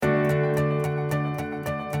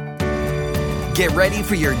Get ready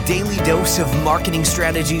for your daily dose of marketing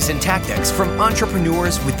strategies and tactics from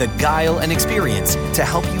entrepreneurs with the guile and experience to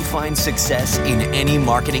help you find success in any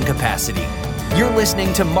marketing capacity. You're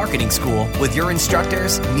listening to Marketing School with your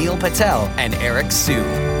instructors, Neil Patel and Eric Su.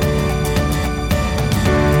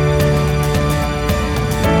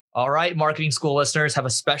 All right, Marketing School listeners, have a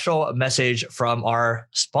special message from our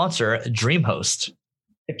sponsor, DreamHost.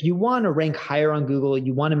 If you want to rank higher on Google,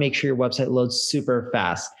 you want to make sure your website loads super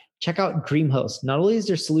fast. Check out DreamHost. Not only is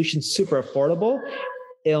their solution super affordable,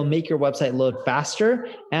 it'll make your website load faster,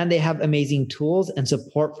 and they have amazing tools and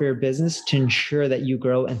support for your business to ensure that you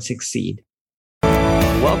grow and succeed.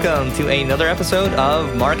 Welcome to another episode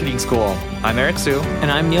of Marketing School. I'm Eric Su.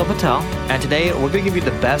 And I'm Neil Patel. And today we're going to give you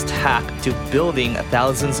the best hack to building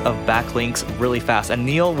thousands of backlinks really fast. And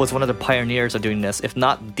Neil was one of the pioneers of doing this, if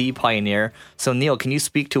not the pioneer. So Neil, can you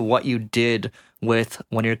speak to what you did with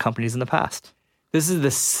one of your companies in the past? This is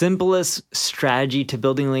the simplest strategy to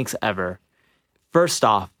building links ever. First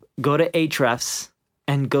off, go to Ahrefs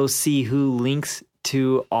and go see who links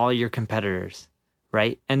to all your competitors,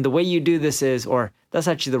 right? And the way you do this is, or that's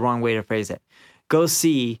actually the wrong way to phrase it. Go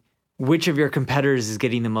see which of your competitors is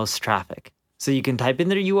getting the most traffic. So you can type in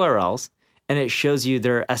their URLs and it shows you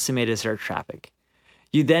their estimated search traffic.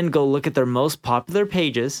 You then go look at their most popular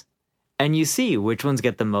pages and you see which ones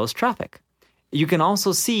get the most traffic. You can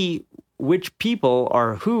also see which people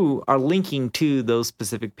or who are linking to those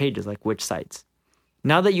specific pages, like which sites.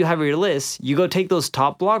 Now that you have your list, you go take those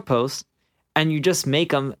top blog posts and you just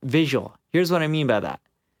make them visual. Here's what I mean by that.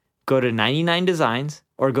 Go to 99 Designs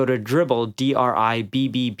or go to Dribbble,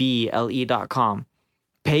 DRIBBBLE.com.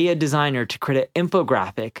 Pay a designer to create an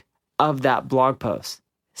infographic of that blog post.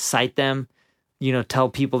 Cite them, tell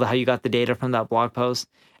people how you got the data from that blog post.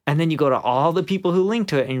 And then you go to all the people who link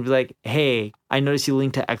to it and you're like, hey, I noticed you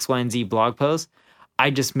linked to X, Y, and Z blog post. I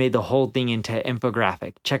just made the whole thing into an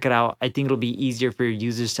infographic. Check it out. I think it'll be easier for your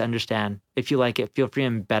users to understand. If you like it, feel free to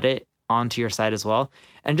embed it onto your site as well.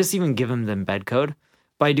 And just even give them the embed code.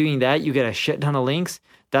 By doing that, you get a shit ton of links.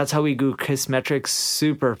 That's how we grew Kissmetrics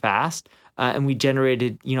super fast. And we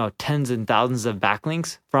generated, tens and thousands of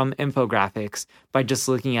backlinks from infographics by just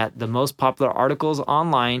looking at the most popular articles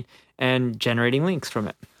online and generating links from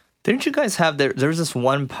it. Didn't you guys have, there's this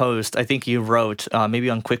one post I think you wrote,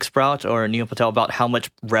 maybe on QuickSprout or Neil Patel, about how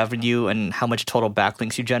much revenue and how much total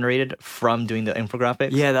backlinks you generated from doing the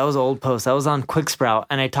infographics? Yeah, that was an old post. That was on QuickSprout.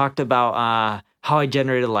 And I talked about how I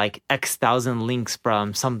generated like X thousand links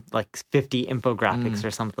from some like 50 infographics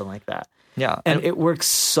or something like that. Yeah. And it works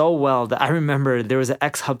so well that I remember there was an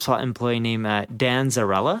ex-HubSpot employee named Dan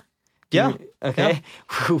Zarella. Yeah. Okay.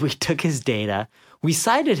 Yeah. We took his data. We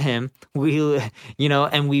cited him,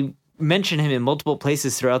 and we mentioned him in multiple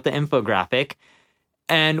places throughout the infographic,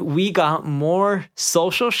 and we got more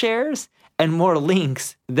social shares and more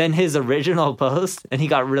links than his original post, and he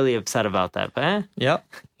got really upset about that. But yeah,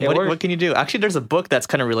 what can you do? Actually, there's a book that's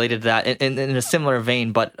kind of related to that in a similar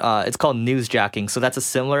vein, but it's called newsjacking. So that's a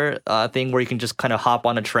similar thing where you can just kind of hop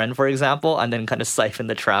on a trend, for example, and then kind of siphon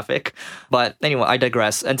the traffic. But anyway, I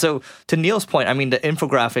digress. And so to Neil's point, I mean, the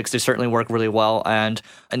infographics, they certainly work really well. And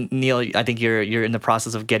Neil, I think you're in the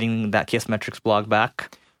process of getting that Kissmetrics blog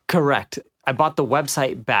back. Correct. I bought the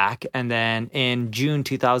website back, and then in June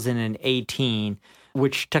 2018,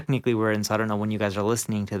 which technically we're in, so I don't know when you guys are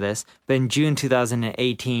listening to this, but in June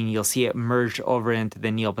 2018, you'll see it merged over into the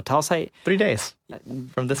Neil Patel site. 3 days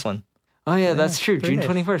from this one. Oh, yeah, that's true. June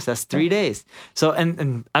 21st. That's 3 days. So,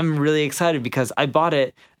 and I'm really excited because I bought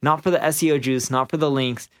it not for the SEO juice, not for the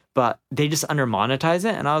links, but they just under-monetize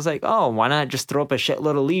it. And I was like, oh, why not just throw up a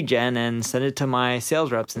shitload of lead gen and send it to my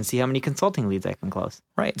sales reps and see how many consulting leads I can close.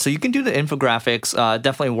 Right. So you can do the infographics.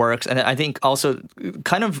 Definitely works. And I think also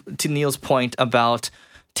kind of to Neil's point about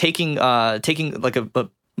taking like a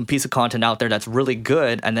piece of content out there that's really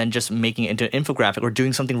good and then just making it into an infographic or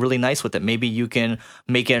doing something really nice with it. Maybe you can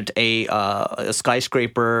make it a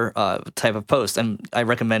skyscraper type of post. And I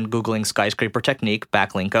recommend Googling skyscraper technique,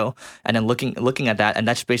 backlinko, and then looking at that. And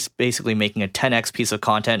that's basically making a 10x piece of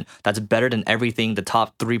content that's better than everything, the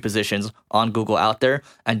top 3 positions on Google out there,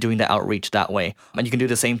 and doing the outreach that way. And you can do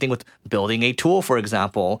the same thing with building a tool, for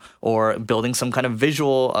example, or building some kind of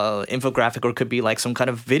visual infographic, or it could be like some kind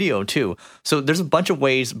of video too. So there's a bunch of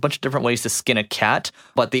different ways to skin a cat,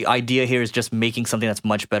 but the idea here is just making something that's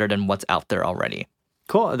much better than what's out there already.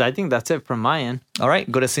 Cool. I think that's it from my end. All right.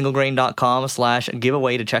 Go to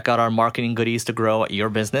singlegrain.com/giveaway to check out our marketing goodies to grow your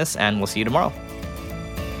business, and we'll see you tomorrow.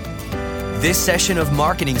 This session of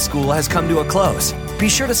Marketing School has come to a close. Be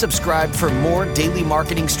sure to subscribe for more daily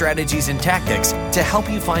marketing strategies and tactics to help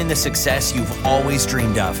you find the success you've always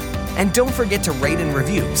dreamed of. And don't forget to rate and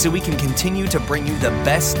review so we can continue to bring you the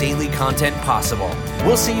best daily content possible.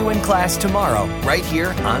 We'll see you in class tomorrow, right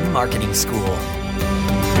here on Marketing School.